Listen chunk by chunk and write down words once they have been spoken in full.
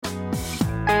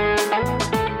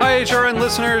HRN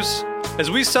listeners.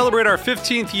 As we celebrate our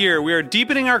 15th year, we are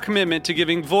deepening our commitment to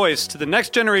giving voice to the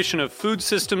next generation of food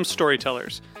systems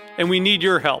storytellers, and we need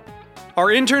your help. Our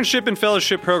internship and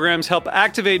fellowship programs help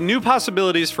activate new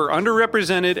possibilities for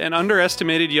underrepresented and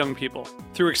underestimated young people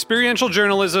through experiential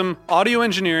journalism, audio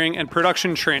engineering, and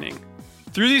production training.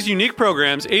 Through these unique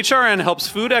programs, HRN helps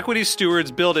food equity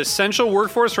stewards build essential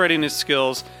workforce readiness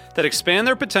skills that expand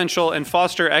their potential and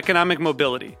foster economic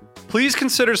mobility. Please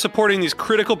consider supporting these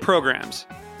critical programs.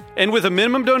 And with a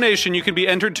minimum donation, you can be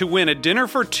entered to win a dinner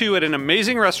for two at an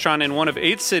amazing restaurant in one of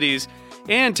 8 cities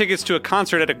and tickets to a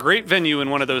concert at a great venue in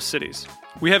one of those cities.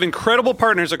 We have incredible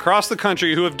partners across the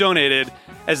country who have donated,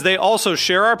 as they also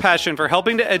share our passion for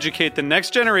helping to educate the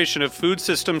next generation of food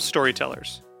systems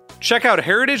storytellers. Check out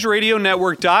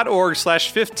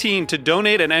heritageradionetwork.org/15 to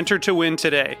donate and enter to win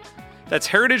today. That's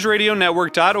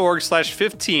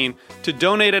heritageradionetwork.org/15 to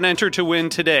donate and enter to win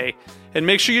today. And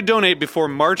make sure you donate before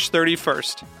March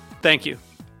 31st. Thank you.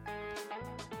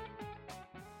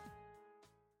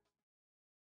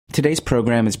 Today's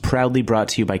program is proudly brought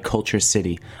to you by Culture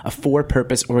City, a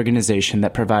for-purpose organization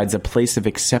that provides a place of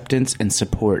acceptance and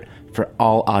support for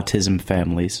all autism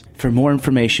families. For more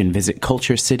information, visit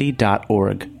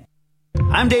culturecity.org.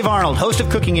 I'm Dave Arnold, host of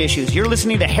Cooking Issues. You're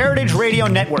listening to Heritage Radio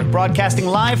Network, broadcasting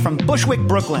live from Bushwick,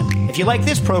 Brooklyn. If you like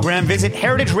this program, visit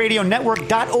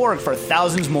heritageradionetwork.org for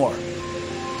thousands more.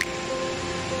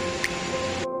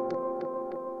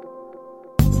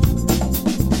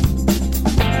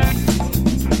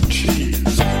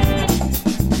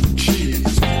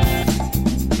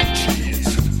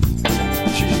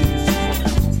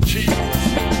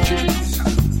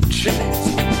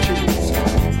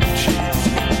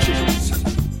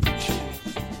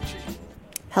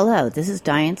 Hello, this is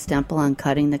Diane Stemple on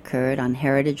Cutting the Curd on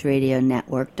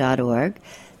heritageradionetwork.org.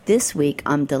 This week,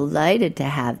 I'm delighted to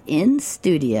have in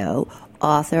studio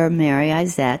author Mary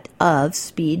Izett of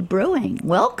Speed Brewing.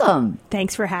 Welcome.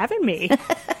 Thanks for having me.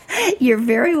 You're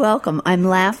very welcome. I'm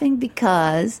laughing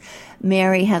because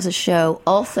Mary has a show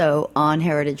also on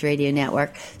Heritage Radio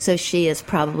Network, so she is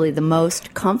probably the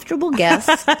most comfortable guest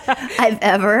I've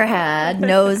ever had,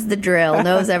 knows the drill,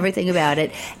 knows everything about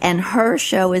it, and her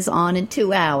show is on in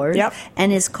 2 hours,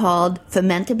 and is called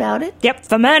Ferment About It? Yep,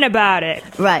 Ferment About It.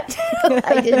 Right.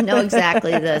 I didn't know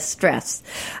exactly the stress.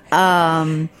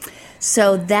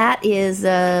 So that is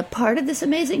part of this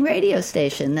amazing radio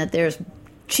station, that there's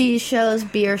cheese shows,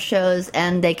 beer shows,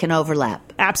 and they can overlap.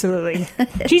 Absolutely.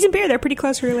 Cheese and beer, they're pretty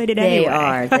close related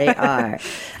anyway. They are.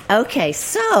 Okay,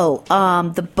 so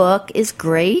the book is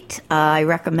great. I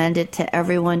recommend it to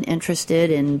everyone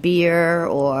interested in beer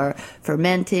or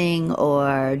fermenting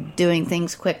or doing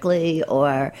things quickly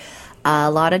or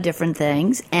a lot of different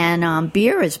things. And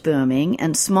beer is booming,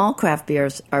 and small craft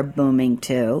beers are booming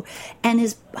too. And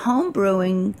is home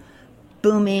brewing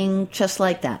booming just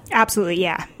like that? Absolutely,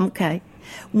 yeah. Okay.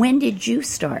 When did you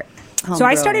start home So I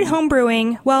brewing? started home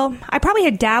brewing. Well, I probably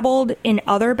had dabbled in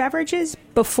other beverages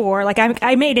before. Like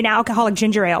I made an alcoholic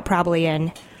ginger ale probably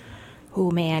in,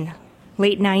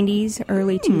 late 90s,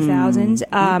 early 2000s.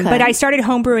 Okay. But I started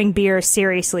home brewing beer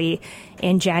seriously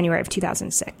in January of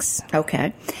 2006.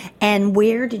 Okay. And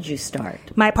where did you start?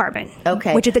 My apartment.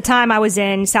 Okay. Which at the time I was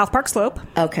in South Park Slope.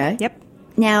 Okay. Yep.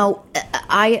 Now,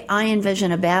 I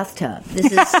envision a bathtub.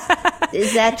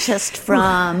 Is that just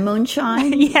from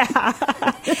moonshine? Yeah.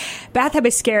 Bathtub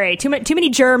is scary. Too many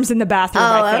germs in the bathroom,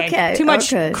 I think. Okay. Too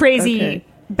much crazy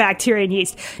bacteria and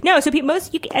yeast. No, so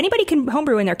anybody can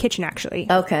homebrew in their kitchen, actually.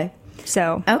 Okay.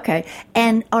 So. Okay.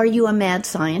 And are you a mad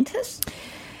scientist?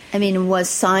 I mean, was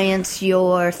science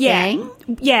your thing?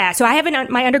 Yeah. So I have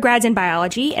my undergrad's in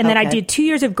biology, and then I did 2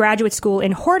 years of graduate school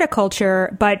in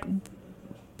horticulture, but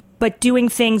doing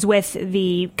things with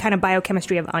the kind of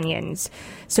biochemistry of onions.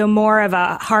 So more of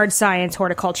a hard science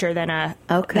horticulture than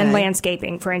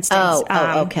landscaping, for instance.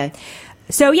 Okay.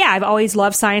 So yeah, I've always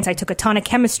loved science. I took a ton of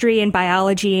chemistry and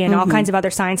biology and all kinds of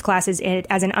other science classes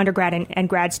as an undergrad and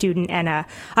grad student, and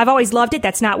I've always loved it.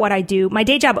 That's not what I do. My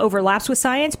day job overlaps with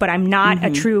science, but I'm not a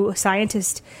true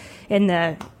scientist in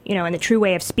the true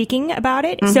way of speaking about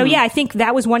it. So yeah, I think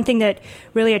that was one thing that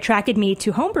really attracted me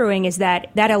to homebrewing, is that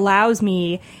allows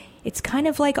me. It's kind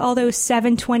of like all those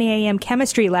 7:20 a.m.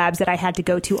 chemistry labs that I had to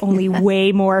go to, only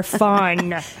way more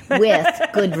fun. With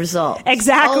good results.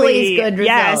 Exactly. Always good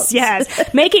results.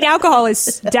 Yes. Making alcohol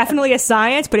is definitely a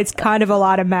science, but it's kind of a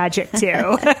lot of magic,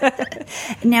 too.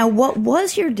 Now, what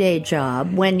was your day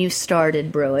job when you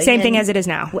started brewing? Same thing as it is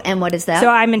now. And what is that? So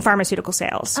I'm in pharmaceutical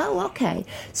sales. Oh, okay.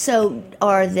 So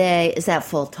is that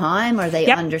full-time? Are they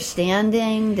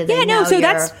understanding? Do they know so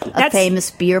you're a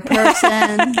famous beer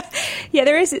person? Yeah,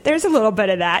 there's there's a little bit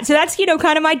of that. So that's,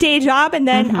 kind of my day job. And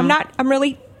then I'm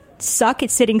really suck at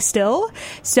sitting still.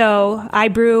 So I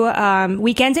brew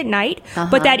weekends at night.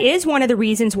 But that is one of the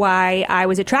reasons why I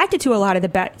was attracted to a lot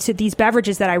of to these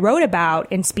beverages that I wrote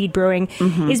about in speed brewing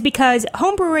is because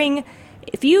home brewing,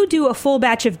 if you do a full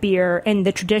batch of beer in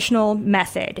the traditional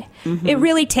method, it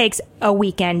really takes a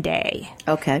weekend day.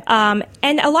 Okay.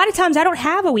 And a lot of times I don't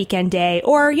have a weekend day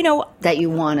or, that you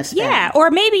want to spend. Yeah.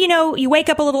 Or maybe, you wake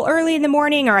up a little early in the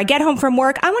morning or I get home from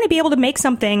work. I want to be able to make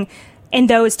something in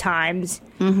those times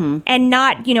and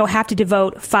not, have to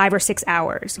devote 5 or 6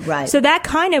 hours. Right. So that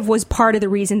kind of was part of the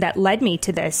reason that led me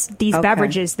to these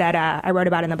beverages that I wrote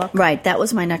about in the book. Right. That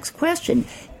was my next question.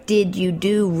 Did you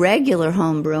do regular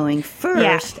home brewing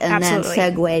first and absolutely.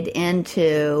 then segued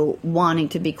into wanting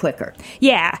to be quicker?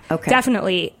 Yeah, okay.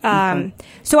 Definitely.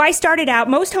 So I started out,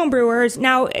 most home brewers,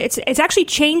 now it's actually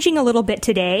changing a little bit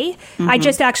today. I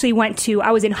just actually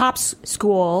I was in hops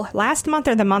school last month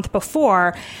or the month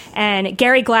before, and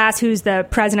Gary Glass, who's the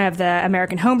president of the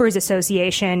American Homebrewers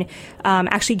Association,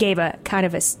 actually gave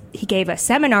a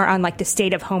seminar on like the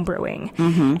state of home brewing.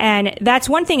 And that's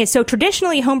one thing is, so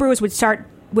traditionally homebrewers would start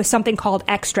with something called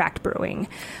extract brewing.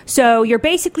 So you're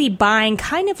basically buying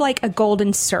kind of like a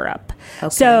golden syrup. Okay.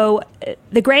 So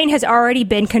the grain has already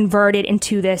been converted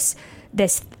into this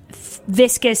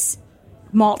viscous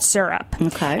malt syrup.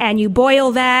 Okay. And you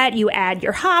boil that, you add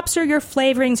your hops or your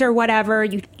flavorings or whatever,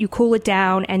 you cool it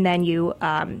down, and then you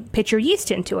pitch your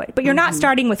yeast into it. But you're not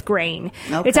starting with grain.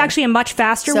 Okay. It's actually a much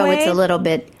faster way. So it's a little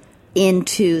bit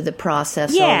into the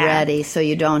process already, so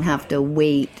you don't have to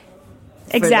wait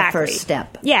for the first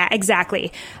step. Yeah,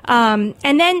 exactly. And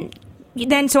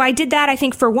then so I did that, I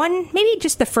think, for maybe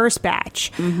just the first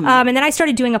batch. And then I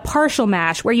started doing a partial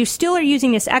mash where you still are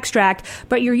using this extract,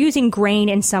 but you're using grain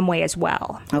in some way as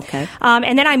well. Okay.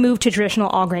 And then I moved to traditional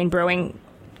all grain brewing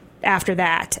after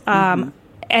that.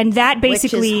 And that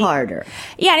basically, which is harder.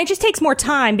 Yeah, and it just takes more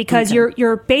time because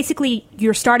you're basically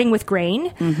starting with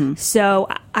grain. So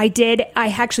I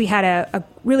actually had a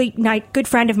really nice, good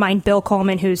friend of mine, Bill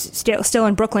Coleman, who's still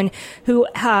in Brooklyn, who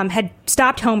had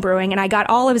stopped home brewing, and I got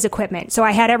all of his equipment. So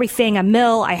I had everything, a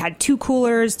mill, I had 2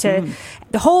 coolers, the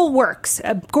whole works,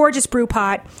 a gorgeous brew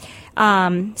pot.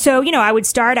 So,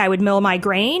 I would mill my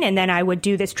grain, and then I would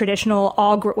do this traditional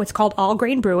what's called all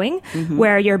grain brewing,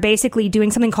 where you're basically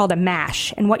doing something called a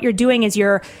mash. And what you're doing is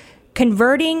you're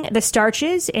converting the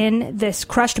starches in this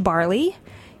crushed barley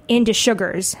into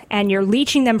sugars, and you're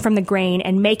leaching them from the grain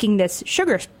and making this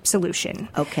sugar solution.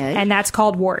 Okay. And that's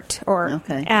called wort.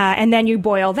 And then you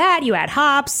boil that, you add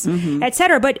hops,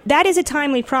 etc. But that is a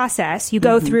timely process. You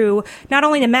go through not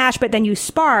only the mash, but then you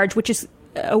sparge, which is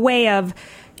a way of,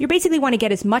 you basically want to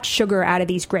get as much sugar out of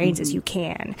these grains as you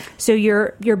can. So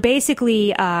you're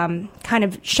basically kind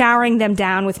of showering them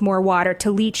down with more water to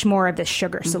leach more of the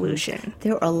sugar solution.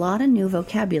 There are a lot of new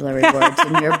vocabulary words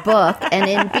in your book, and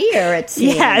in beer, it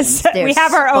seems. Yes, there's we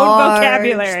have our own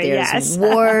vocabulary. There's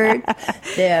wort.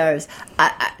 There's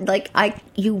I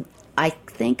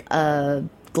think a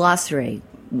glossary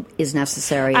is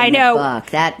necessary in the book.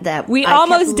 That we I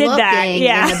almost kept did that.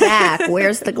 Yeah. In the back,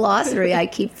 where's the glossary? I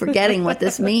keep forgetting what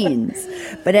this means.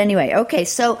 But anyway, okay.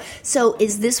 So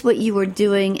is this what you were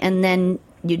doing, and then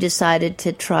you decided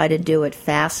to try to do it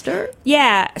faster?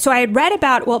 Yeah. So I had read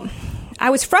about. I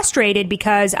was frustrated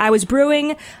because I was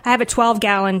brewing. I have a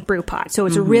 12-gallon brew pot, so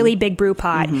it's a really big brew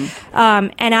pot,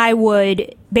 and I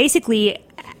would basically,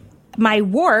 my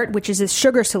wort, which is a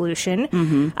sugar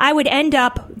solution, I would end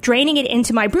up draining it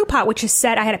into my brew pot, which is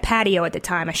set. I had a patio at the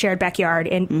time, a shared backyard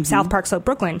in South Park Slope,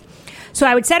 Brooklyn. So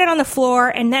I would set it on the floor,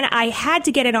 and then I had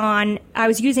to get it on. I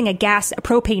was using a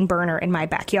propane burner in my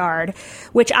backyard,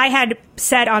 which I had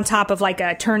set on top of like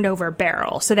a turned over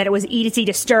barrel so that it was easy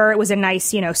to stir. It was a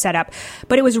nice, setup.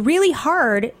 But it was really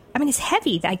hard. I mean, it's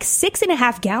heavy. Like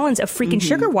 6.5 gallons of freaking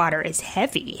sugar water is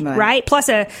heavy, right? Plus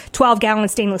a 12-gallon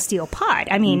stainless steel pot.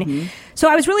 I mean, so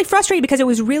I was really frustrated because it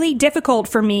was really difficult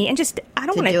for me, and just, I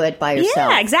don't want to do it by yourself.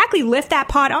 Yeah, exactly. Lift that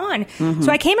pot on.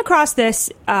 So I came across this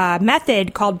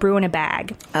method called brew in a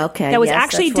bag. Okay. That was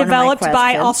actually developed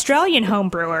by Australian home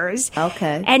brewers.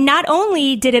 Okay. And not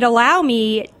only did it allow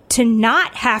me to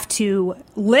not have to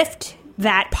lift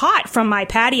that pot from my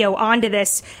patio onto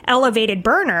this elevated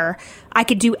burner, I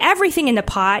could do everything in the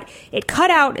pot. It cut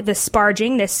out the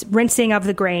sparging, this rinsing of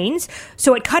the grains.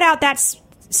 So it cut out that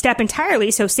step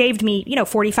entirely, so saved me,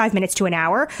 45 minutes to an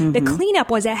hour. The cleanup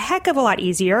was a heck of a lot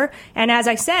easier. And as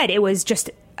I said, it was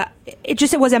just...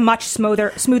 it was a much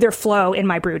smoother flow in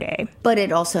my brew day. But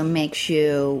it also makes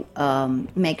your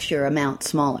amount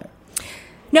smaller.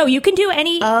 No, you can do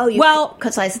any. Oh, well,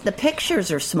 because the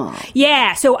pictures are small.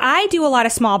 Yeah, so I do a lot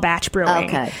of small batch brewing.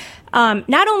 Okay.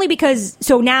 Not only because,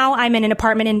 so now I'm in an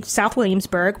apartment in South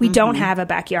Williamsburg. We don't have a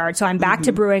backyard, so I'm back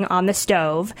to brewing on the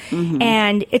stove.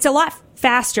 And it's a lot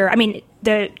faster. I mean,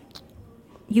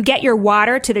 you get your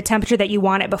water to the temperature that you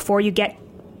want it before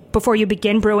you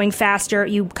begin brewing faster.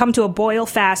 You come to a boil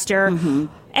faster.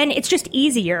 And it's just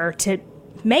easier to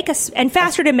make and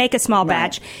faster to make a small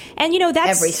batch. And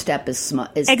that's every step is small.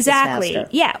 Exactly. Is faster.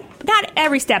 Yeah. Not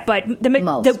every step, but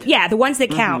the ones that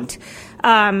count.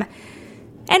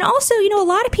 And also, a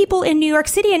lot of people in New York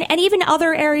City and even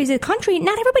other areas of the country,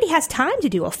 not everybody has time to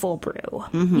do a full brew,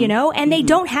 and they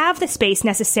don't have the space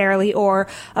necessarily or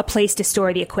a place to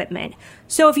store the equipment.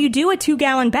 So if you do a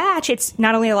 2-gallon batch, it's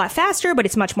not only a lot faster, but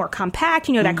it's much more compact.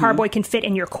 That carboy can fit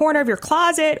in your corner of your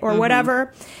closet or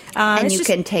whatever. And you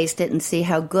can taste it and see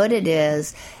how good it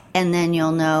is. And then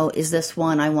you'll know, is this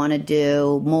one I want to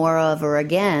do more of or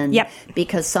again? Yep.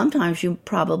 Because sometimes you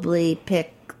probably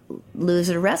pick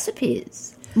loser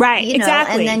recipes. Right,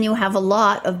 exactly. And then you have a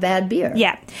lot of bad beer.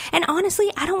 Yeah. And honestly,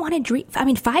 I don't want to drink.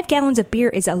 5 gallons of beer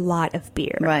is a lot of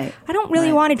beer. Right. I don't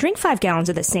really want to drink 5 gallons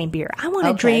of the same beer. I want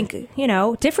to drink,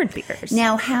 different beers.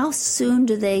 Now, how soon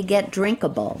do they get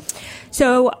drinkable?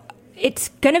 So it's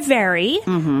going to vary.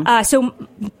 So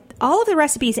all of the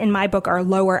recipes in my book are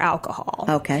lower alcohol.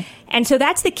 Okay. And so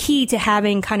that's the key to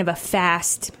having kind of a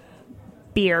fast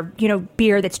beer,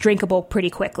 beer that's drinkable pretty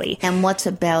quickly. And what's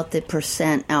about the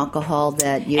percent alcohol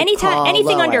that you call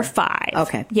anything lower? Under 5.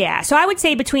 Okay. Yeah. So I would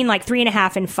say between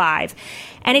 3.5 and 5.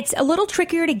 And it's a little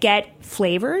trickier to get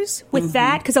flavors with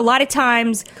that because a lot of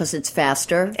times... Because it's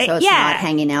faster, so it's not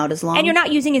hanging out as long. And you're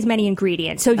not using as many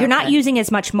ingredients. So you're not using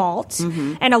as much malt.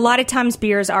 And a lot of times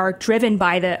beers are driven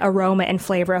by the aroma and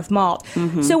flavor of malt.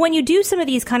 So when you do some of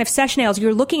these kind of session ales,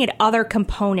 you're looking at other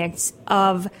components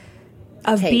of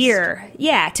beer,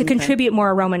 to contribute more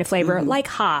aroma and flavor, like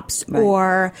hops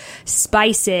or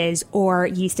spices or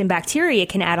yeast and bacteria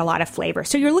can add a lot of flavor.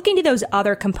 So you're looking to those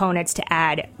other components to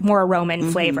add more aroma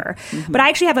and flavor. But I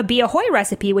actually have a Bia Hoi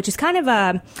recipe, which is kind of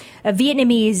a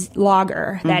Vietnamese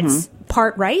lager that's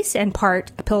part rice and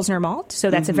part Pilsner malt.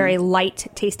 So that's a very light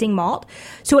tasting malt.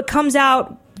 So it comes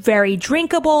out very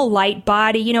drinkable, light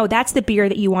body. That's the beer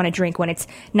that you want to drink when it's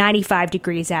 95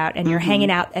 degrees out and you're hanging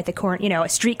out at the corner, a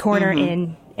street corner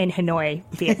in Hanoi,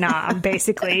 Vietnam,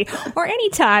 basically, or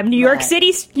anytime. New York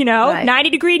City,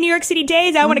 90-degree New York City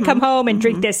days, I want to come home and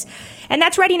drink this. And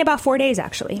that's ready in about 4 days,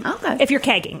 actually, if you're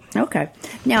kegging. Okay.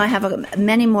 Now, I have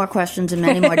many more questions in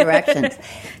many more directions.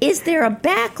 Is there a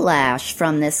backlash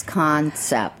from this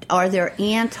concept? Are there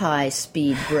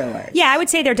anti-speed brewers? Yeah, I would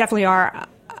say there definitely are.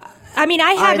 I mean,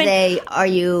 I haven't... Are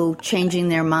you changing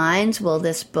their minds? Will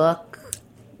this book...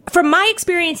 From my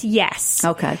experience, yes.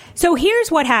 Okay. So here's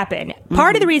what happened.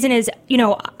 Part of the reason is,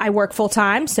 I work full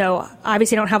time, so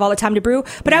obviously I don't have all the time to brew.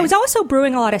 But I was also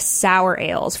brewing a lot of sour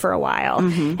ales for a while.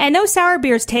 And those sour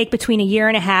beers take between 1.5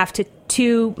 years to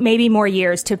 2, maybe more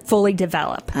years to fully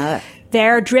develop.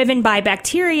 They're driven by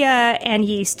bacteria and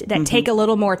yeast that take a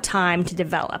little more time to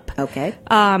develop. Okay.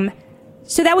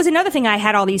 So that was another thing. I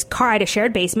had I had a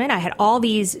shared basement. I had all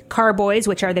these carboys,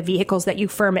 which are the vehicles that you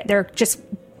ferment. They're just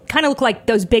kind of look like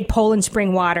those big Poland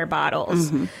Spring water bottles.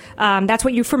 That's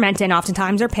what you ferment in.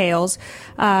 Oftentimes are pails.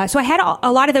 So I had a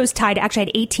lot of those tied. Actually, I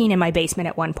had 18 in my basement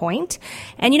at one point.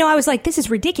 And, I was like, this is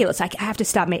ridiculous. I have to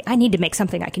stop. I need to make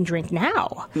something I can drink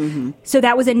now. So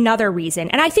that was another reason.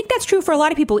 And I think that's true for a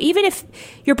lot of people. Even if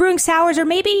you're brewing sours or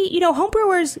maybe, home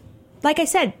brewers, like I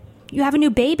said, you have a new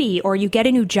baby or you get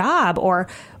a new job or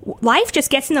life just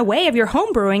gets in the way of your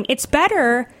home brewing. It's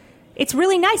better. It's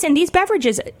really nice. And these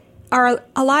beverages are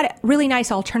a lot of really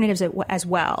nice alternatives as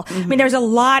well. I mean, there's a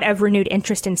lot of renewed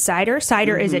interest in cider.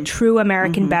 Cider is a true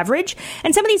American beverage.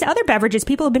 And some of these other beverages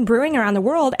people have been brewing around the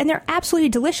world, and they're absolutely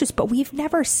delicious, but we've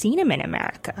never seen them in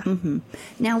America.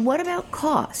 Now, what about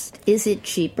cost? Is it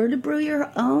cheaper to brew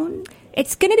your own?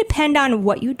 It's going to depend on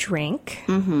what you drink.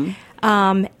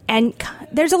 And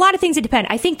there's a lot of things that depend.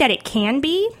 I think that it can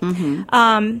be,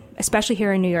 especially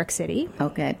here in New York City.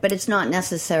 Okay, but it's not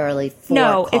necessarily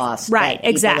for cost. Right, that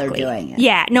exactly. People are doing it.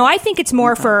 Yeah, no, I think it's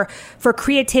more for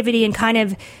creativity and kind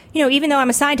of, even though I'm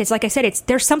a scientist, like I said,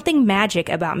 there's something magic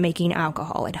about making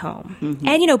alcohol at home.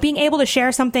 And, being able to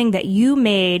share something that you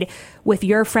made with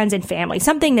your friends and family,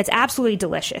 something that's absolutely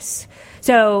delicious.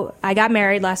 So I got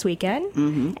married last weekend.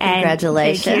 And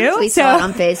congratulations. thank you. We saw it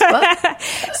on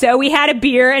Facebook. So we had a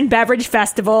beer and beverage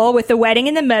festival with the wedding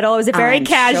in the middle. It was a very I'm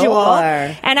casual.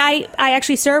 sure. And I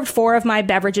actually served 4 of my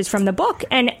beverages from the book.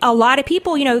 And a lot of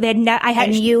people,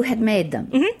 And you had made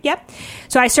them. Yep.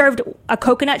 So I served a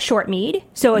coconut short mead.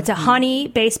 So it's a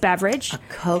honey-based beverage.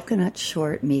 Coconut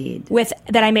short mead.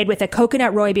 That I made with a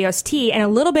coconut rooibos tea and a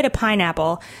little bit of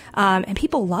pineapple. And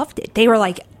people loved it. They were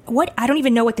like, what? I don't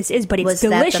even know what this is, but it's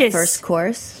delicious. Was that the first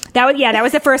course? That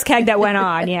was the first keg that went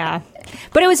on, yeah.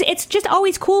 But it's just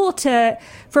always cool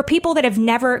for people that have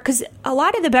never, because a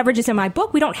lot of the beverages in my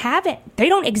book, we don't have it. They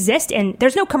don't exist, and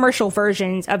there's no commercial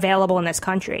versions available in this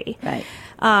country. Right.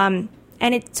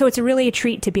 So it's really a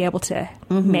treat to be able to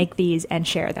make these and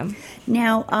share them.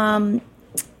 Now,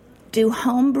 do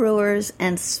home brewers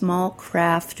and small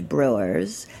craft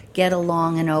brewers get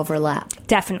along and overlap?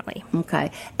 Definitely.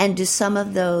 Okay. And do some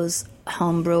of those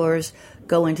home brewers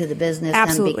go into the business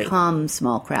and become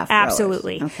small craft brewers?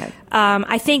 Absolutely. Okay.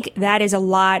 I think that is a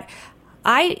lot.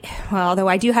 Although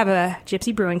I do have a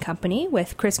Gypsy Brewing Company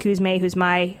with Chris Kuzme, who's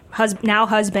my now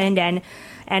husband and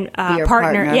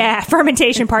partner,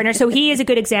 fermentation partner. So he is a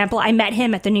good example. I met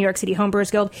him at the New York City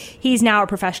Homebrewers Guild. He's now a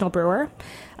professional brewer.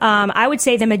 I would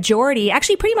say the majority,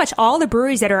 actually pretty much all the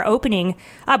breweries that are opening,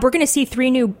 we're going to see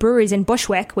 3 new breweries in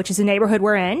Bushwick, which is the neighborhood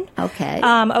we're in. Okay.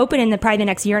 Open in probably the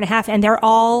next year and a half, and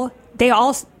they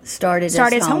all started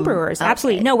as home brewers. Okay.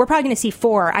 Absolutely. No, we're probably going to see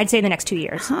 4, I'd say, in the next 2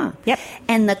 years. Huh. Yep.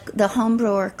 And the home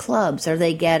brewer clubs, are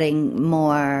they getting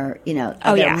more,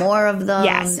 are there more of them?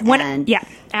 Yes.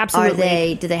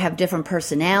 Absolutely. Do they have different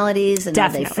personalities, and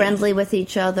Definitely. Are they friendly with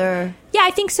each other? Yeah,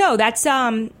 I think so. That's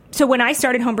so when I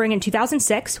started homebrewing in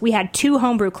 2006, we had 2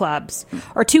 homebrew clubs,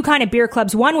 or 2 kind of beer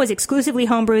clubs. One was exclusively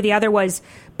homebrew. The other was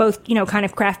both, kind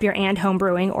of craft beer and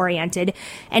homebrewing oriented.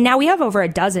 And now we have over a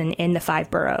dozen in the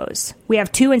 5 boroughs. We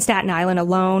have 2 in Staten Island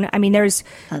alone. I mean, there's...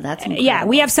 Oh, that's incredible. Yeah,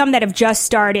 we have some that have just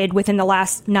started within the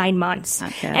last 9 months.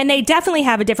 Okay. And they definitely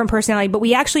have a different personality. But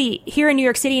we actually, here in New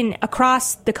York City and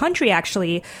across the country,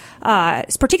 actually,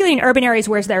 particularly in urban areas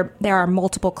where there are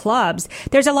multiple clubs,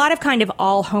 there's a lot of kind of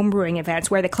all homebrewing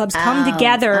events where the clubs come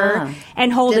together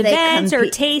and hold events or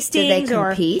tastings. Do they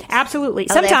compete? Absolutely.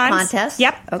 Oh, Sometimes. they have contests?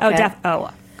 Yep. Okay.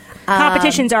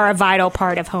 Competitions are a vital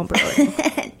part of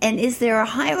homebrewing. And is there a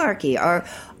hierarchy? Are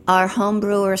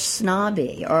homebrewers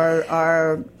snobby?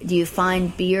 Or do you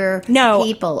find beer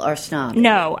people are snobby?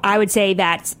 No, I would say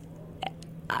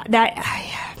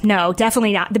no,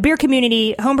 definitely not. The beer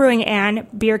community, homebrewing and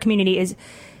beer community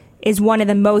is one of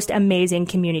the most amazing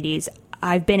communities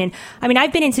I've been in. I mean,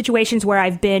 I've been in situations where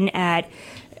I've been at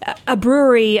a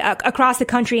brewery across the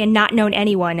country and not known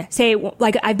anyone. Say,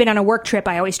 like, I've been on a work trip.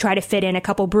 I always try to fit in a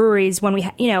couple breweries when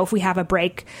if we have a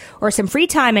break or some free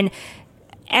time. And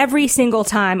every single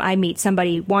time I meet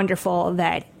somebody wonderful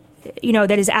that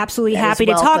is absolutely happy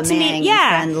to talk to me.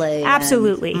 Yeah, friendly,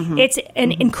 absolutely. It's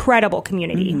an incredible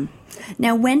community.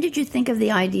 Now, when did you think of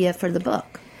the idea for the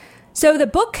book? So the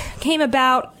book came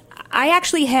about. I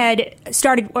actually had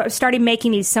started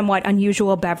making these somewhat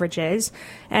unusual beverages,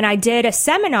 and I did a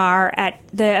seminar at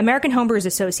the American Homebrewers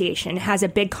Association. It has a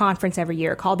big conference every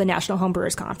year called the National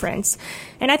Homebrewers Conference,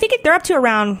 and I think they're up to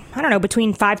around,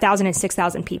 between 5,000 and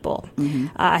 6,000 people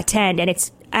attend, and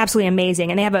it's absolutely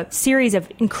amazing. And they have a series of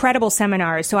incredible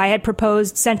seminars. So I had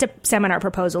sent a seminar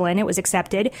proposal in. It was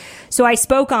accepted. So I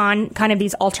spoke on kind of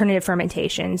these alternative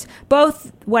fermentations, both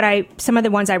some of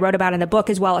the ones I wrote about in the book,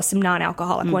 as well as some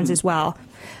non-alcoholic ones as well.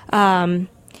 And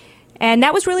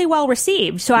that was really well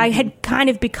received. So I had kind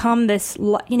of become this,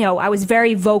 I was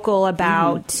very vocal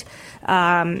about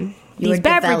these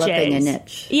beverages. Developing a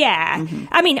niche. Yeah.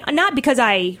 I mean, not because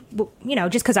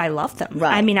just because I love them.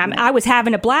 Right. I mean, I was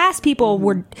having a blast. People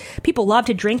love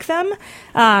to drink them.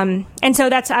 And so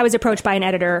I was approached by an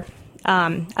editor,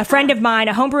 a friend of mine,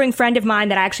 a homebrewing friend of mine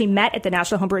that I actually met at the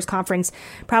National Homebrewers Conference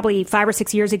probably 5 or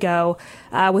 6 years ago,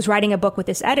 was writing a book with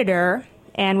this editor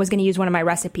and was going to use one of my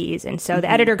recipes. And so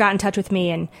the editor got in touch with me,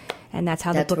 and that's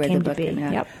how the book came to be.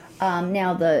 Yep.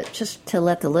 Now, just to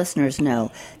let the listeners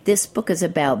know, this book is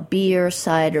about beer,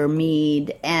 cider,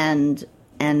 mead, and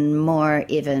more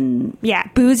even... Yeah,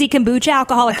 boozy kombucha,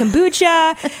 alcoholic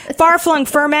kombucha, far-flung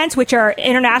ferments, which are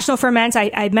international ferments.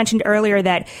 I mentioned earlier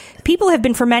that people have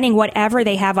been fermenting whatever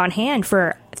they have on hand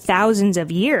for thousands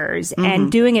of years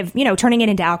and doing it, turning it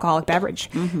into alcoholic beverage.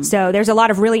 So there's a lot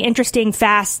of really interesting,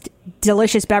 fast,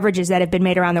 delicious beverages that have been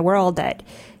made around the world that,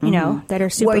 that are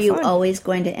super fun. Were you always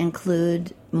going to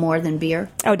include more than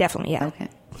beer? Oh, definitely, yeah.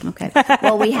 Okay.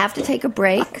 Well, we have to take a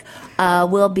break.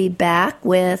 We'll be back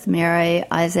with Mary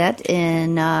Izett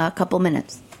in a couple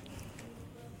minutes.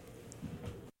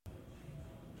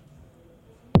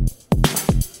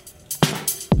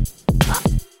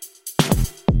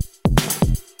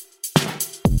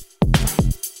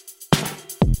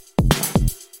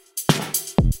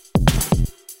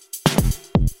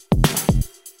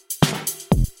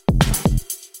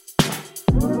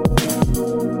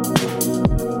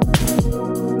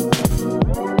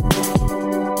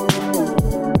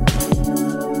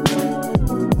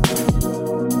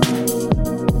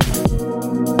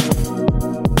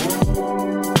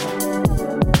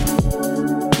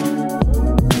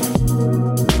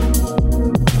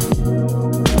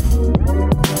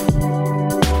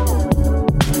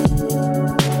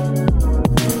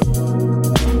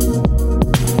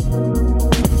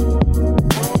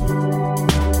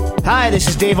 Hi, this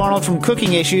is Dave Arnold from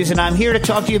Cooking Issues, and I'm here to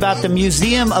talk to you about the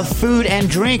Museum of Food and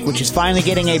Drink, which is finally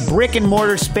getting a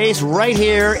brick-and-mortar space right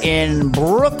here in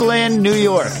Brooklyn, New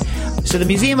York. So the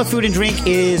Museum of Food and Drink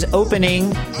is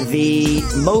opening the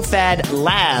MoFad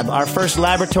Lab, our first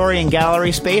laboratory and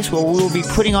gallery space, where we will be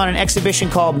putting on an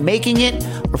exhibition called Making It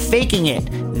or Faking It,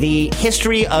 the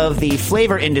history of the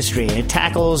flavor industry. It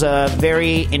tackles a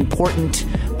very important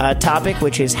topic,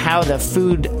 which is how the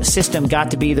food system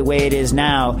got to be the way it is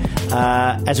now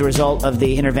as a result of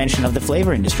the intervention of the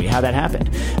flavor industry, how that happened.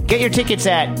 Get your tickets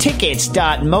at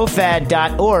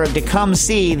tickets.mofad.org to come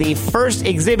see the first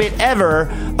exhibit ever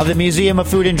of the Museum of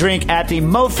Food and Drink at the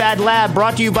MoFad Lab,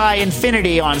 brought to you by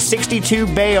Infinity on 62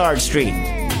 Bayard Street.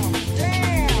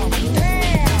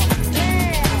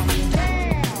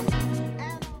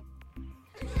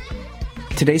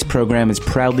 Today's program is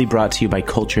proudly brought to you by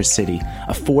Culture City,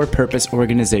 a for-purpose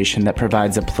organization that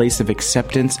provides a place of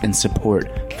acceptance and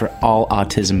support for all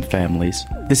autism families.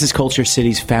 This is Culture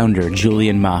City's founder,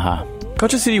 Julian Maha.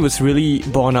 Culture City was really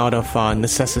born out of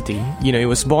necessity. It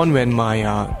was born when my,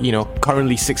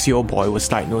 currently 6-year-old boy was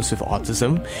diagnosed with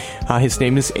autism. His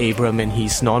name is Abram, and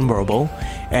he's nonverbal.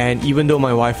 And even though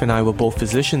my wife and I were both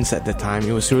physicians at the time,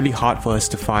 it was really hard for us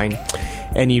to find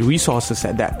any resources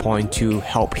at that point to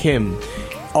help him.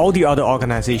 All the other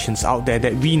organizations out there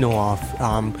that we know of,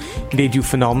 they do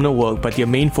phenomenal work, but their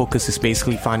main focus is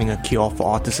basically finding a cure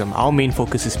for autism. Our main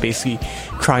focus is basically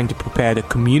trying to prepare the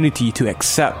community to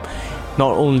accept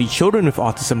not only children with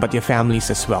autism, but their families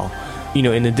as well.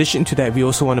 In addition to that, we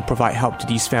also want to provide help to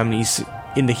these families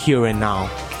in the here and now.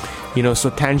 So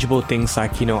tangible things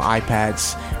like,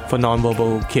 iPads for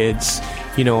nonverbal kids,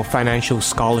 financial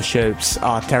scholarships,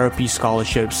 therapy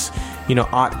scholarships,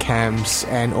 art camps,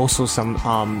 and also some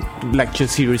lecture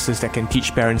series that can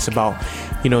teach parents about,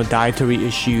 dietary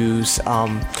issues,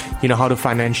 how to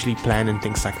financially plan and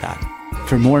things like that.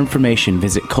 For more information,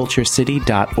 visit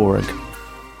culturecity.org.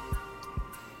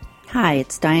 Hi,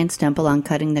 it's Diane Stemple on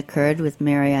Cutting the Curd with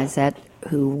Mary Izette,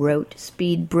 who wrote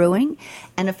Speed Brewing,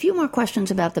 and a few more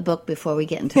questions about the book before we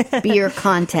get into beer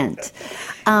content.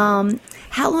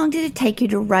 How long did it take you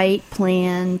to write,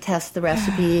 plan, test the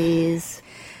recipes?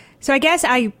 So I guess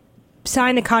I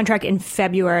signed the contract in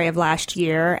February of last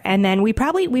year, and then we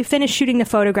finished shooting the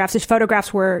photographs. The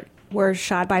photographs were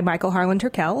shot by Michael Harlan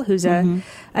Turkel, who's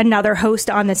another host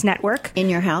on this network. In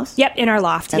your house? Yep, in our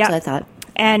loft. That's what I thought.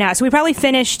 And so we probably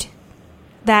finished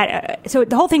that. So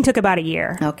the whole thing took about a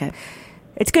year. Okay.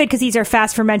 It's good because these are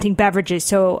fast fermenting beverages,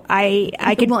 so I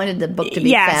wanted the book to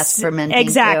be fast fermenting.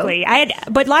 Exactly.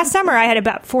 Too. But last summer I had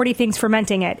about 40 things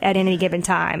fermenting at any given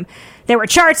time. There were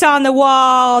charts on the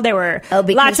wall. There were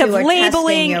lots of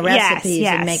labeling. Your recipes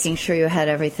and making sure you had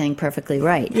everything perfectly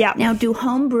right. Yeah. Now, do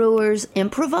home brewers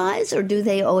improvise, or do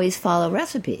they always follow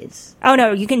recipes? Oh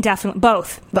no, you can definitely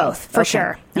both for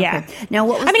sure. Okay. Yeah. Now,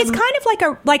 what was it's kind of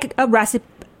like a recipe.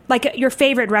 Like your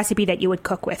favorite recipe that you would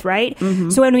cook with, right?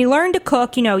 Mm-hmm. So when we learned to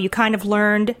cook, you kind of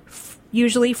learned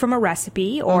usually from a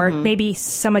recipe or maybe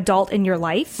some adult in your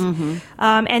life. Mm-hmm.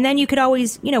 And then you could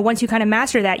always, once you kind of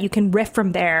master that, you can riff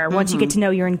from there once you get to know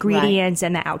your ingredients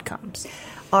and the outcomes.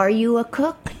 Are you a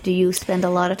cook? Do you spend a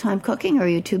lot of time cooking, or are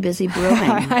you too busy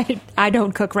brewing? I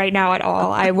don't cook right now at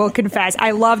all. I will confess.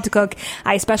 I love to cook.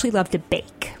 I especially love to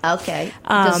bake. Okay.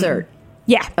 Dessert.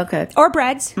 Yeah. Okay. Or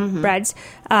breads. Mm-hmm. Breads.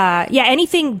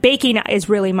 Anything baking is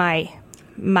really my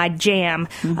jam.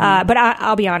 Mm-hmm. But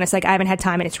I'll be honest, I haven't had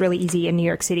time, and it's really easy in New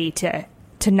York City to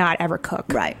not ever cook.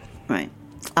 Right.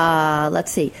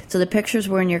 Let's see. So the pictures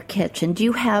were in your kitchen. Do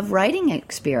you have writing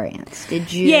experience?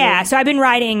 Did you? Yeah. So I've been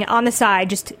writing on the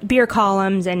side, just beer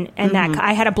columns and that.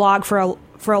 I had a blog for a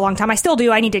long time. I still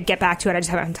do. I need to get back to it. I just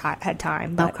haven't had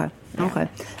time. But, okay. Okay.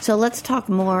 So let's talk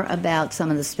more about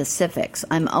some of the specifics.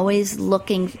 I'm always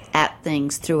looking at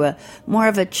things through more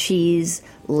of a cheese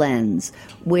lens,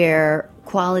 where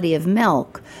quality of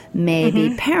milk may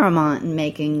be paramount in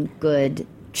making good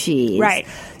cheese. Right.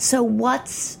 So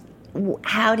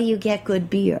how do you get good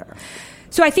beer?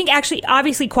 So I think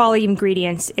obviously quality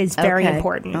ingredients is very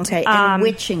important. Okay, and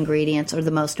which ingredients are the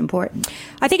most important?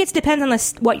 I think it depends on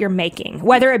what you're making,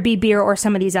 whether it be beer or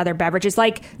some of these other beverages,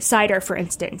 like cider, for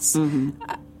instance. Mm-hmm.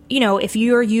 If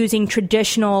you're using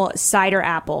traditional cider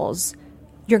apples,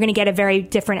 you're going to get a very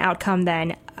different outcome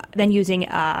than using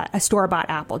a store-bought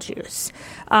apple juice.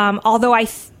 Although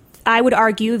I would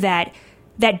argue that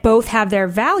both have their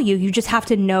value, you just have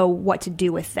to know what to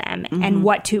do with them and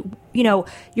what to,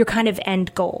 your kind of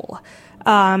end goal.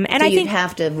 And so I think you'd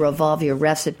have to revolve your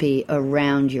recipe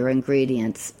around your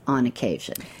ingredients on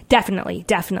occasion.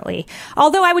 Definitely.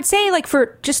 Although I would say,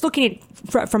 for just looking at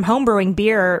from homebrewing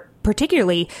beer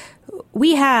particularly,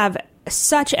 we have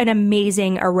such an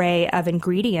amazing array of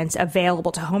ingredients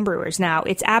available to homebrewers now.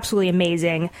 It's absolutely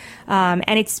amazing.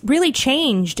 And it's really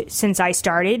changed since I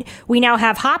started. We now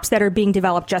have hops that are being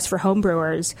developed just for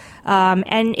homebrewers.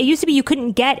 And it used to be you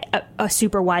couldn't get a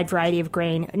super wide variety of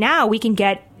grain. Now we can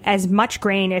get as much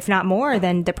grain, if not more,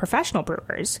 than the professional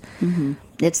brewers. Mm-hmm.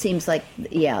 It seems like,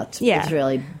 it's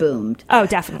really boomed. Oh,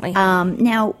 definitely.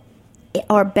 Now,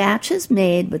 are batches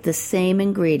made with the same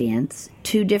ingredients,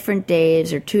 2 different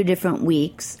days or 2 different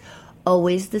weeks,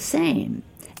 always the same?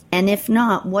 And if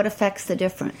not, what affects the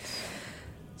difference?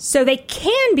 So they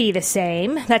can be the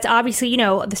same. That's obviously,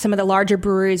 some of the larger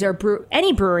breweries or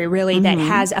any brewery really that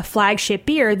has a flagship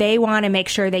beer, they want to make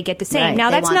sure they get the same. Right.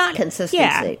 Now that's not consistency.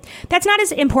 Yeah, that's not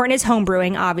as important as home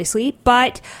brewing, obviously,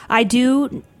 but I've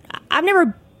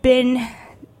never been.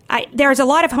 There's a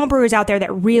lot of homebrewers out there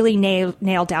that really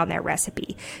nail down their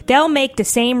recipe. They'll make the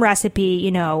same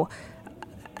recipe,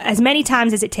 as many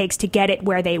times as it takes to get it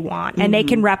where they want, and they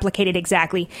can replicate it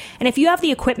exactly. And if you have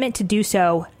the equipment to do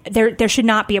so, there should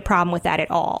not be a problem with that at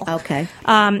all. Okay.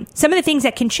 Some of the things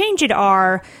that can change it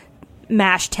are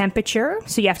mash temperature,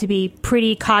 so you have to be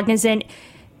pretty cognizant.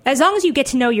 As long as you get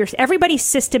to know everybody's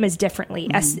system is differently.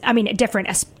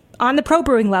 Different on the pro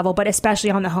brewing level, but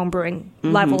especially on the home brewing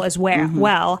level as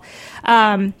well.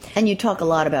 And you talk a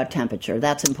lot about temperature.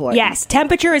 That's important. Yes,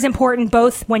 temperature is important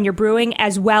both when you're brewing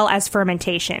as well as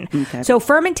fermentation. Okay. So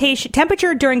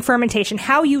temperature during fermentation,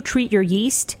 how you treat your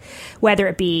yeast, whether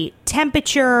it be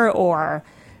temperature or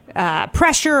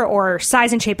pressure or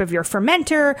size and shape of your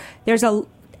fermenter. There's a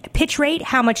pitch rate,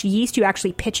 how much yeast you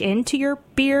actually pitch into your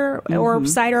beer or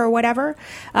cider or whatever.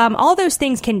 All those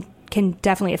things can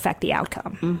definitely affect the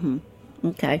outcome. Mm-hmm.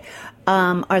 Okay.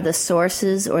 Are the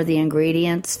sources or the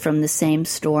ingredients from the same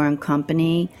store and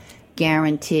company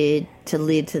guaranteed to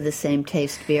lead to the same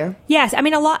taste beer? Yes. A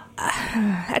lot.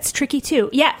 That's tricky too.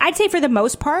 Yeah, I'd say for the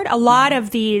most part, a lot of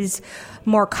these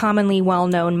more commonly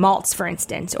well-known malts, for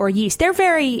instance, or yeast,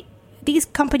 these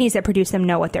companies that produce them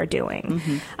know what they're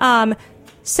doing.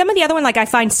 Some of the other one, like I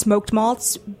find smoked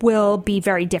malts will be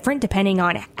very different depending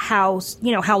on how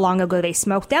long ago they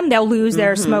smoked them. They'll lose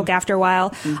their smoke after a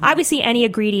while. Obviously, any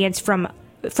ingredients from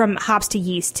hops to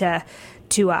yeast to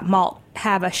malt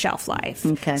have a shelf life.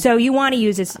 Okay. So you want to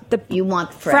use you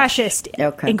want freshest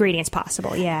ingredients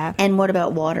possible. Yeah. And what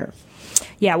about water?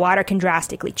 Yeah, water can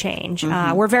drastically change.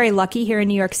 We're very lucky here in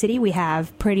New York City. We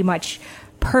have pretty much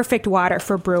perfect water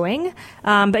for brewing,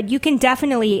 but you can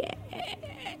definitely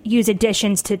use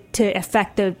additions to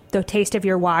affect the taste of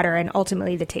your water and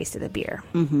ultimately the taste of the beer.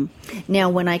 Now,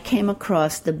 when I came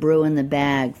across the brew in the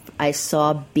bag, I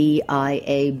saw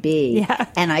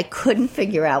BIAB, and I couldn't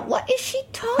figure out, what is she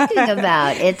talking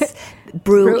about? It's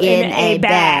brew in a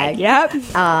bag. Yep.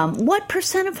 What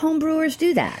 % of home brewers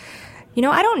do that?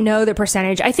 I don't know the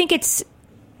percentage. I think it's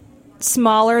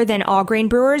smaller than all grain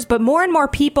brewers, but more and more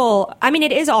people,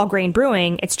 it is all grain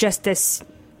brewing. It's just this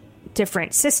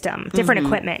different system, different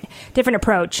equipment, different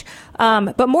approach.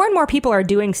 But more and more people are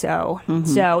doing so.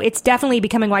 So it's definitely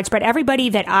becoming widespread. Everybody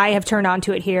that I have turned on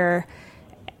to it here,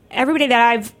 everybody that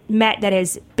I've met that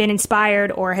has been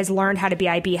inspired or has learned how to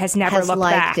BIB has never looked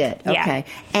back. It. Okay.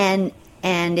 Yeah.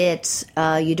 And it's,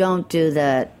 you don't do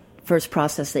the first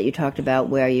process that you talked about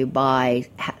where you buy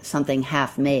something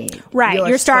half made. Right.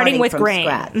 You're starting with grain.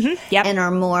 Scratch. Yep. And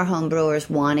are more home brewers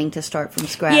wanting to start from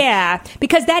scratch? Yeah,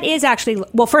 because that is actually,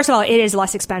 well, first of all, it is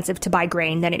less expensive to buy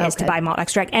grain than it is to buy malt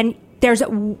extract. And there's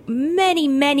many,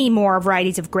 many more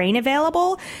varieties of grain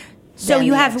available. So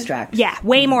you have, extract.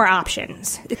 Way more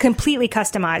options. Completely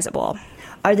customizable.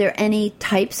 Are there any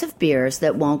types of beers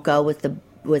that won't go with the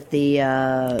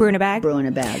brew in a bag? Brew in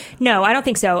a bag. No, I don't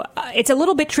think so. It's a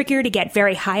little bit trickier to get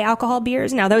very high alcohol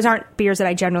beers. Now, those aren't beers that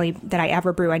I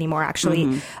ever brew anymore,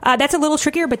 actually. That's a little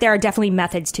trickier, but there are definitely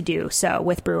methods to do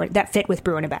so that fit with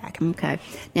brew in a bag. Okay.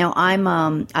 Now,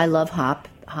 I love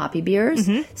hoppy beers,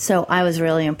 so I was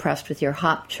really impressed with your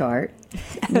hop chart.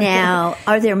 Now,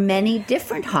 are there many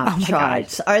different hop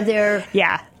charts? God. Are there?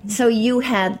 Yeah. So you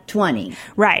had 20.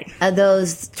 Right. Are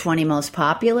those 20 most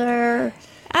popular?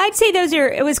 I'd say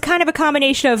it was kind of a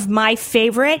combination of my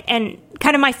favorite and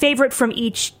kind of my favorite from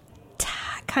each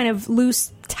kind of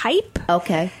loose type.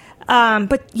 Okay.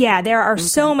 But yeah, there are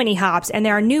so many hops and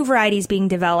there are new varieties being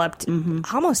developed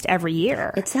almost every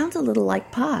year. It sounds a little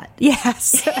like pot.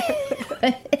 Yes.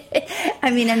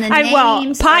 And the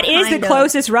names pot is the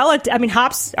closest relative.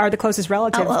 hops are the closest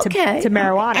relative to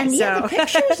marijuana. And the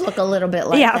pictures look a little bit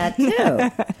like that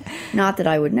too. Not that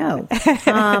I would know.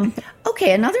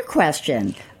 Okay, another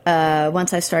question.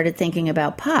 Once I started thinking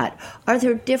about pot, are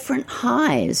there different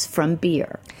highs from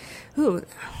beer? Ooh,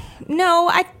 No,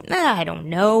 I don't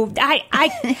know.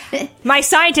 My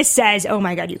scientist says, "Oh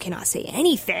my God, you cannot say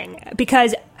anything,"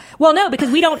 because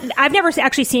we don't. I've never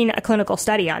actually seen a clinical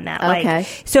study on that. Okay.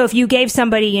 So if you gave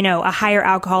somebody, a higher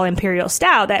alcohol imperial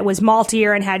stout that was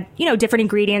maltier and had, different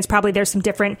ingredients, probably there's some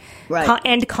different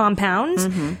end compounds,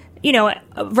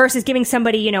 versus giving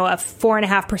somebody, a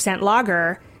 4.5%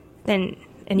 lager, then.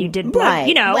 And you did blood,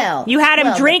 you had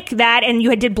him drink that, and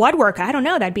you did blood work. I don't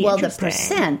know. That'd be interesting. Well, the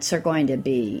percents are going to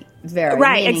be very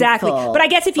right, meaningful, exactly. But I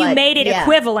guess if you made it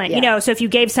equivalent, so if you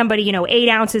gave somebody, 8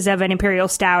 ounces of an imperial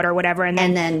stout or whatever, and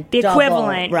then the double,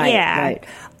 equivalent, right.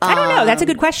 I don't know. That's a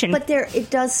good question. But it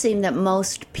does seem that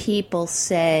most people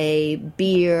say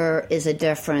beer is a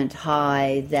different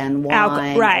high than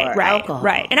wine or alcohol.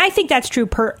 Right. And I think that's true.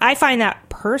 I find that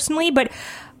personally, but.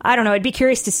 I don't know. I'd be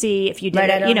curious to see if you did,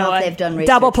 I don't know if they've done research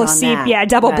double placebo, on that.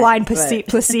 Double-blind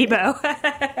placebo.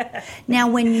 Now,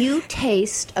 when you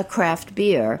taste a craft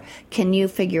beer, can you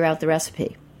figure out the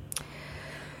recipe?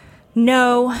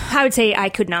 No, I would say I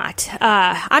could not.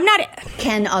 I'm not.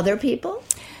 Can other people?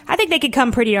 I think they could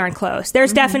come pretty darn close.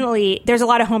 There's definitely a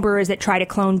lot of homebrewers that try to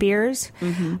clone beers,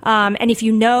 and if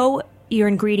you know your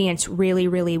ingredients really,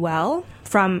 really well.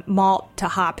 From malt to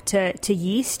hop to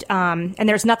yeast, and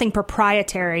there's nothing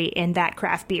proprietary in that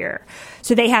craft beer,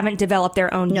 so they haven't developed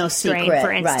their own yeast strain,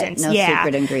 for instance. Right. No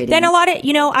secret ingredient. Then a lot of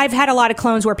I've had a lot of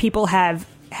clones where people have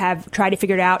tried to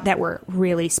figure it out that were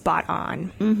really spot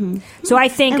on. Mm-hmm. So I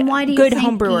think and why do you good think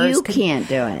homebrewers can't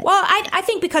do it. Well, I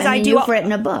think because you've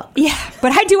written a book. Yeah,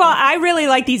 but I really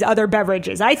like these other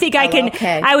beverages. I think I can.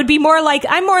 Okay. I would be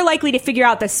I'm more likely to figure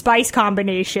out the spice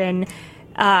combination.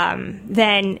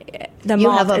 Than the you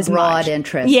malt have a broad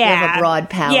interest. Yeah, you have a broad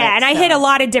palate. Yeah, and I hit a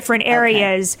lot of different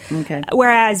areas. Okay.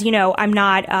 Whereas I'm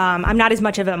not as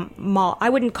much of a malt. I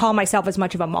wouldn't call myself as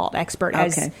much of a malt expert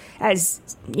as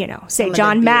say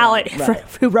John Mallett,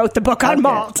 who wrote the book on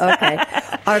malt. Okay.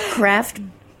 Are craft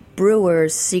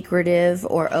brewers secretive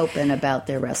or open about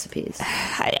their recipes?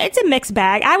 It's a mixed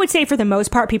bag. I would say for the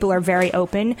most part, people are very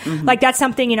open. Mm-hmm. Like that's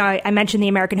something, I mentioned the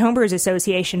American Homebrewers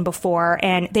Association before,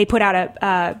 and they put out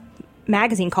a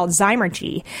magazine called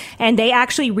Zymergy, and they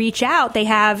actually reach out. They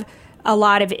have a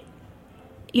lot of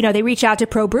they reach out to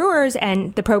pro brewers,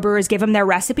 and the pro brewers give them their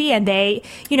recipe, and they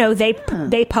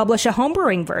publish a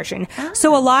homebrewing version.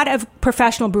 So a lot of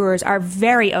professional brewers are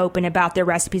very open about their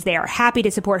recipes. They are happy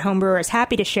to support homebrewers,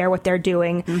 happy to share what they're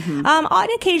doing. Mm-hmm. And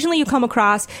occasionally you come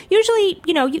across, occasionally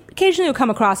you'll come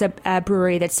across a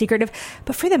brewery that's secretive,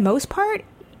 but for the most part,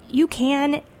 you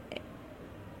can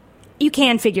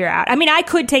figure out. I mean, I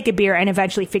could take a beer and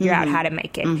eventually figure out how to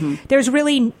make it. Mm-hmm. There's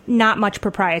really not much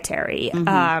proprietary.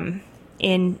 Mm-hmm.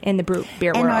 In the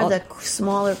beer world. And are the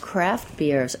smaller craft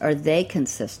beers, are they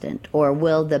consistent, or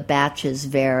will the batches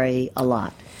vary a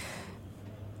lot?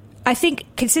 I think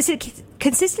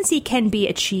consistency can be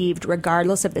achieved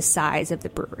regardless of the size of the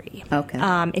brewery. Okay.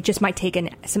 It just might take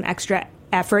some extra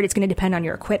effort. It's going to depend on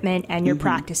your equipment and your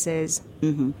practices.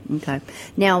 Mm-hmm. Okay.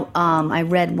 Now, I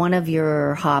read one of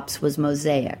your hops was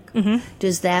Mosaic. Mm-hmm.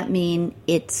 Does that mean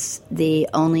it's the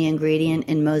only ingredient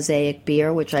in Mosaic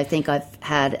beer, which I think I've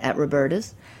had at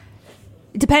Roberta's?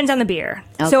 It depends on the beer.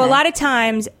 Okay. So a lot of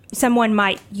times someone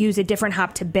might use a different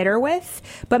hop to bitter with,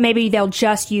 but maybe they'll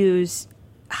just use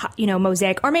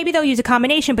Mosaic, or maybe they'll use a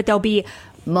combination, but they'll be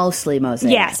mostly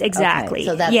Mosaic. Yes, exactly. Okay.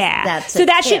 So that's so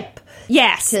that tip.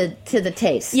 Yes. To the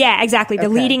taste. Yeah, exactly. The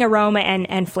leading aroma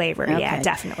and flavor. Okay. Yeah,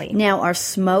 definitely. Now, are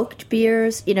smoked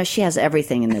beers, she has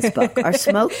everything in this book. Are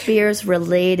smoked beers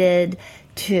related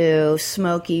to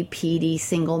smoky, peaty,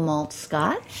 single malt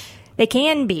scotch? They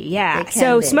can be, yeah.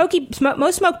 Most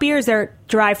smoked beers are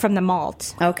derived from the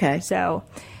malt. Okay. So,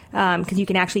 because you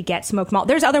can actually get smoked malt.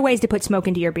 There's other ways to put smoke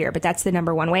into your beer, but that's the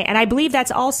number one way. And I believe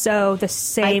that's also the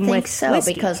same with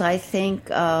whiskey. Because I think...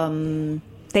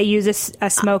 they use a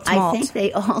smoked malt. I think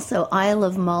they also, Isle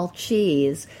of Mull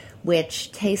cheese,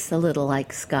 which tastes a little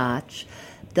like scotch,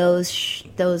 those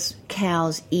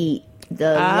cows eat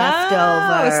the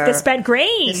leftover. It's the spent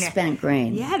grain. The spent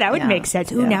grain. Yeah, that would make sense.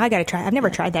 Ooh, now I got to try. I've never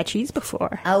tried that cheese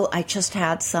before. Oh, I just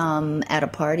had some at a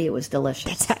party. It was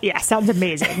delicious. Sounds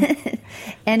amazing.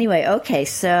 Anyway, okay,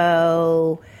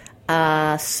 so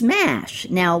smash.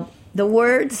 Now, the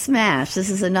word smash, this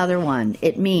is another one.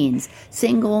 It means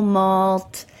single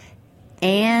malt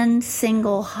and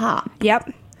single hop.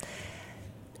 Yep.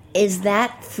 Is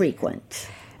that frequent?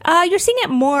 You're seeing it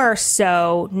more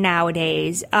so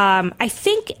nowadays. I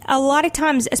think a lot of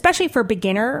times, especially for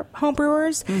beginner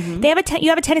homebrewers, they have you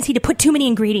have a tendency to put too many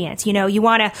ingredients. You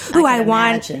want to. I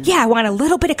want a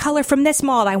little bit of color from this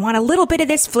malt. I want a little bit of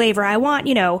this flavor. I want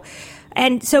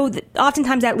And so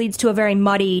oftentimes that leads to a very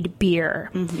muddied beer.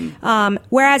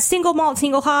 Whereas single malt,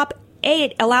 single hop,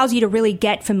 it allows you to really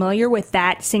get familiar with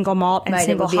that single malt and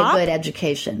single hop. It would be a good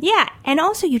education. Yeah. And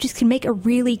also you just can make a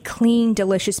really clean,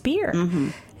 delicious beer.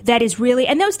 That is really,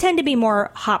 and those tend to be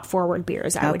more hop forward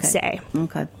beers, I would say.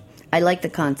 Okay. I like the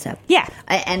concept. Yeah.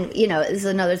 And, this is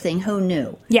another thing. Who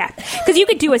knew? Yeah. Because you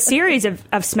could do a series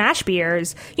of smash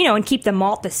beers, and keep the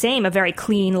malt the same, a very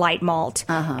clean, light malt,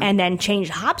 and then change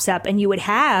the hops up, and you would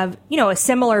have, a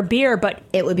similar beer, but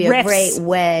it would be riffs. A great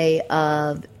way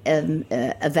of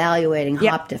evaluating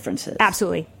hop differences.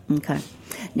 Absolutely. Okay.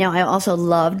 Now, I also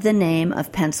loved the name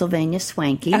of Pennsylvania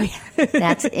Swanky. Oh, yeah.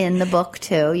 That's in the book,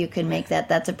 too. You can make that.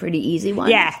 That's a pretty easy one.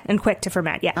 Yeah, and quick to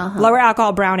ferment. Yeah. Lower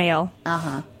alcohol brown ale.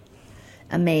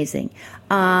 Amazing.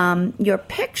 Your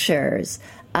pictures,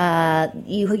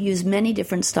 you use many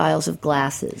different styles of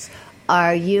glasses.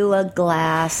 Are you a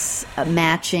glass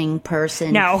matching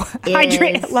person? No. I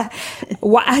drink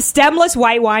a stemless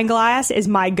white wine glass is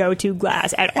my go-to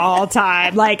glass at all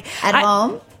time. Like at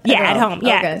home? Yeah, at home.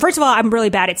 Yeah. Okay. First of all, I'm really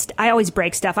bad at I always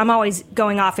break stuff. I'm always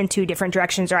going off in two different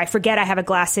directions, or I forget I have a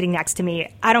glass sitting next to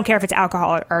me. I don't care if it's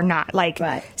alcohol or not. Like,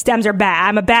 stems are bad.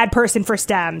 I'm a bad person for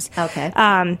stems. Okay.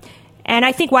 And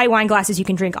I think white wine glasses you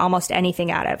can drink almost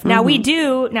anything out of. Now,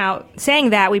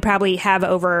 saying that, we probably have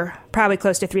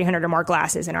close to 300 or more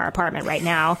glasses in our apartment right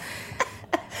now.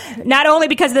 Not only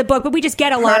because of the book, but we just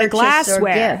get a lot of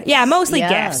glassware. Yeah, mostly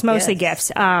gifts.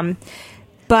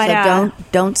 But so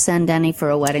don't send any for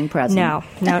a wedding present. No.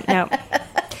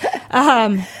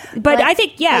 But I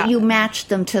think, but you matched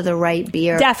them to the right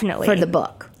beer. Definitely. For the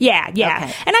book. Yeah. Okay.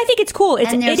 And I think it's cool.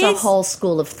 And there's a whole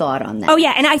school of thought on that. Oh,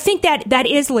 yeah. And I think that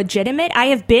is legitimate. I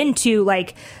have been to,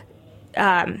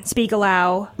 Speak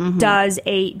Aloud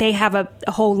they have a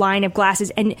whole line of glasses,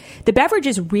 and the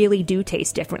beverages really do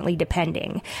taste differently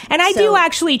depending. And I do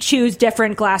actually choose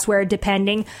different glassware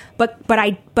depending, but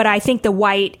I think the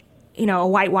white, a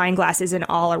white wine glass is an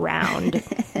all around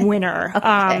winner.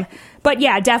 Okay. But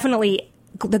yeah, definitely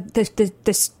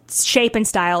the shape and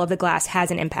style of the glass has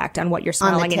an impact on what you're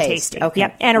smelling and tasting. Okay.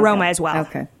 Yep, and aroma as well.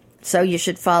 Okay. So you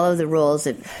should follow the rules.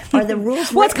 Are the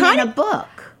rules written in a book?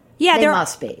 Yeah, there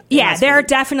must be. There are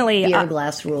definitely beer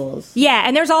glass rules. Yeah,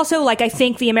 and there's also I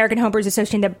think the American Homebrewers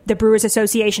Association, the Brewers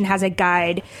Association has a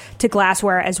guide to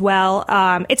glassware as well.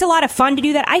 It's a lot of fun to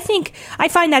do that. I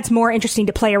find that's more interesting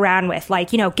to play around with.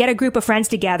 Get a group of friends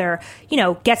together,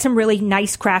 get some really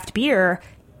nice craft beer.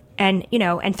 And,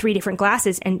 and 3 different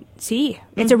glasses and see.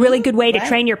 It's a really good way to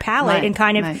train your palate and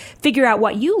kind of figure out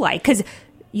what you like. Because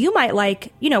you might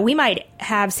we might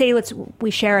have,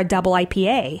 we share a double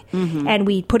IPA and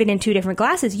we put it in 2 different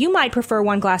glasses. You might prefer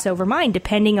one glass over mine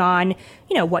depending on,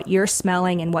 what you're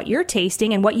smelling and what you're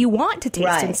tasting and what you want to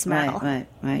taste and smell.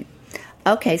 Right.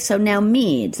 Okay, so now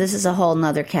meads. This is a whole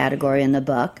nother category in the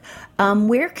book.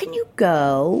 Where can you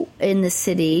go in the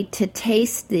city to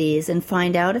taste these and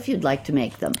find out if you'd like to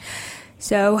make them?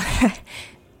 So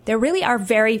there really are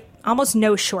almost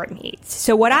no short meads.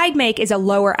 So what I'd make is a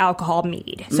lower alcohol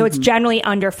mead. So it's generally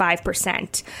under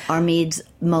 5%. Are meads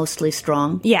mostly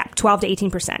strong? Yeah, 12 to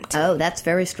 18%. Oh, that's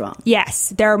very strong. Yes,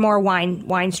 they're more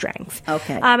wine strength.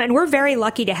 Okay. And we're very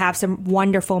lucky to have some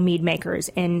wonderful mead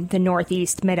makers in the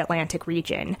Northeast Mid-Atlantic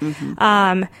region.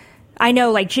 I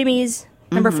know Jimmy's,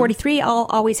 Number 43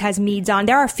 always has meads on.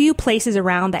 There are a few places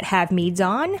around that have meads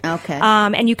on. Okay.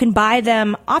 And you can buy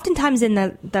them oftentimes in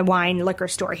the wine liquor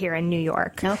store here in New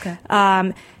York. Okay.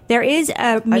 There is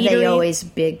a meadery. Are they always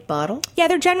big bottle? Yeah,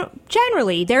 they're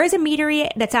generally. There is a meadery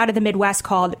that's out of the Midwest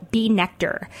called Bee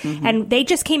Nectar. And they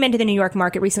just came into the New York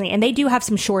market recently, and they do have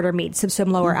some shorter meads,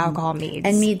 some lower alcohol meads.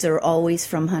 And meads are always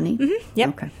from honey? Yep.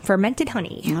 Okay. Fermented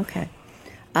honey. Okay.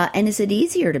 And is it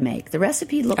easier to make? The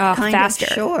recipe looked kind faster.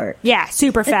 of short. Yeah,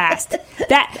 super fast.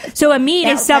 So a mead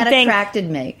is something that attracted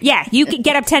me. Yeah, you can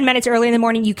get up 10 minutes early in the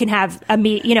morning. You can have a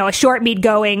mead, a short mead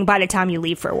going by the time you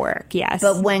leave for work. Yes.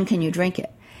 But when can you drink it?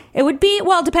 It would be,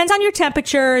 it depends on your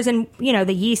temperatures and,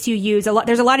 the yeast you use.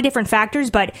 There's a lot of different factors,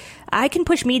 but I can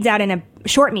push meads out in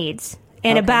short meads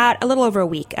in about a little over a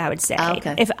week, I would say.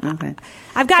 Okay.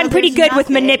 I've gotten pretty good with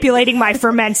manipulating my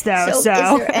ferments, though. So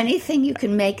is there anything you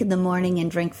can make in the morning and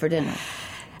drink for dinner?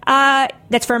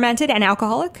 That's fermented and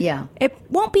alcoholic? Yeah. It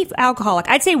won't be alcoholic.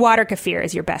 I'd say water kefir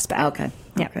is your best bet. Okay.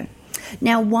 Yeah. Okay.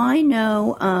 Now, why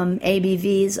no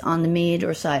ABVs on the mead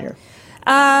or cider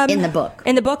in the book?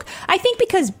 In the book? I think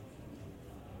because...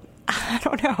 I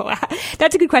don't know.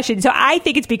 That's a good question. So I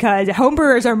think it's because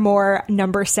homebrewers are more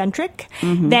number-centric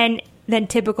than than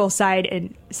typical cider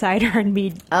and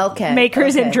mead Okay.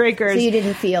 makers and drinkers. So you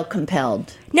didn't feel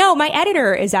compelled? No, my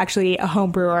editor is actually a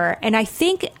home brewer, and I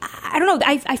think, I don't know,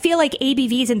 I feel like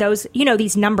ABVs and those,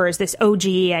 these numbers, this OG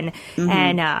and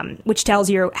which tells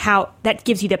you that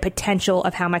gives you the potential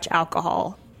of how much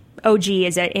alcohol. OG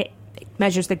it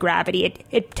measures the gravity.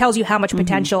 It tells you how much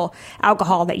potential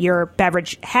alcohol that your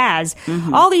beverage has.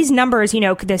 All these numbers,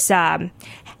 this how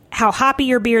hoppy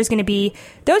your beer is going to be,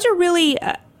 those are really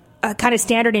kind of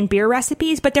standard in beer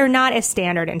recipes, but they're not as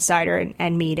standard in cider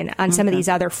and mead and on some of these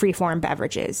other free-form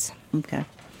beverages. Okay.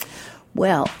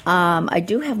 Well, I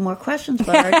do have more questions,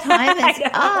 but our time is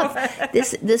up.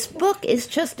 This book is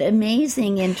just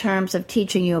amazing in terms of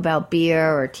teaching you about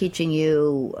beer or teaching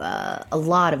you a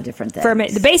lot of different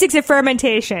things. The basics of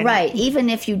fermentation. Right. Even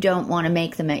if you don't want to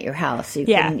make them at your house, you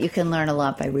can learn a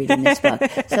lot by reading this book.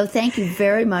 So thank you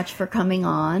very much for coming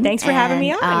on. Thanks for having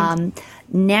me on.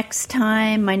 Next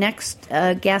time, my next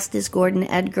guest is Gordon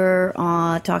Edgar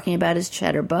talking about his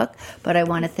cheddar book. But I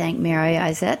want to thank Mary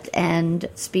Izette and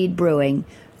Speed Brewing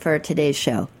for today's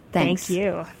show. Thanks. Thank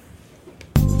you.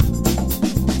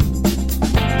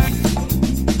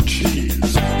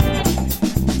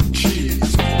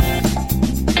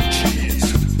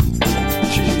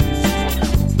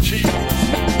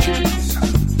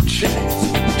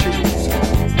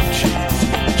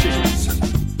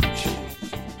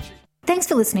 Thanks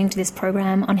for listening to this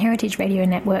program on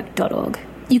heritageradionetwork.org.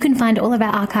 You can find all of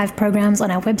our archive programs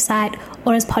on our website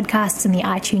or as podcasts in the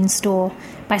iTunes store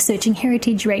by searching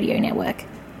Heritage Radio Network.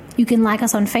 You can like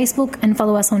us on Facebook and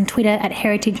follow us on Twitter at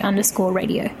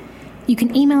heritage_radio. You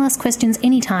can email us questions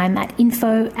anytime at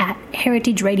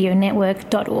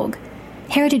info@heritageradionetwork.org.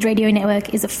 Heritage Radio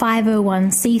Network is a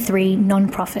 501c3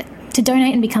 non-profit. To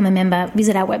donate and become a member,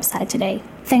 visit our website today.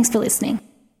 Thanks for listening.